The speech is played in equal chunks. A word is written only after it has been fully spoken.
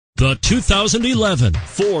The 2011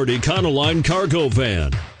 Ford Econoline Cargo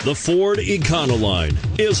Van. The Ford Econoline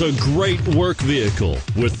is a great work vehicle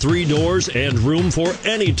with 3 doors and room for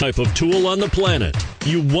any type of tool on the planet.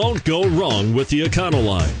 You won't go wrong with the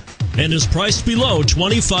Econoline and is priced below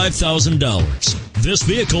 $25,000. This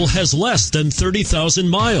vehicle has less than 30,000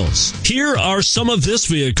 miles. Here are some of this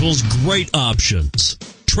vehicle's great options: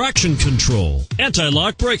 traction control,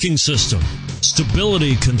 anti-lock braking system,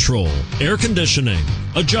 stability control, air conditioning,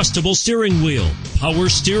 adjustable steering wheel, power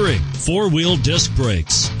steering, 4-wheel disc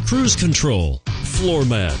brakes, cruise control, floor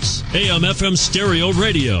mats, AM/FM stereo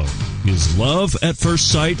radio. Is love at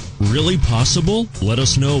first sight really possible? Let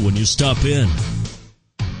us know when you stop in.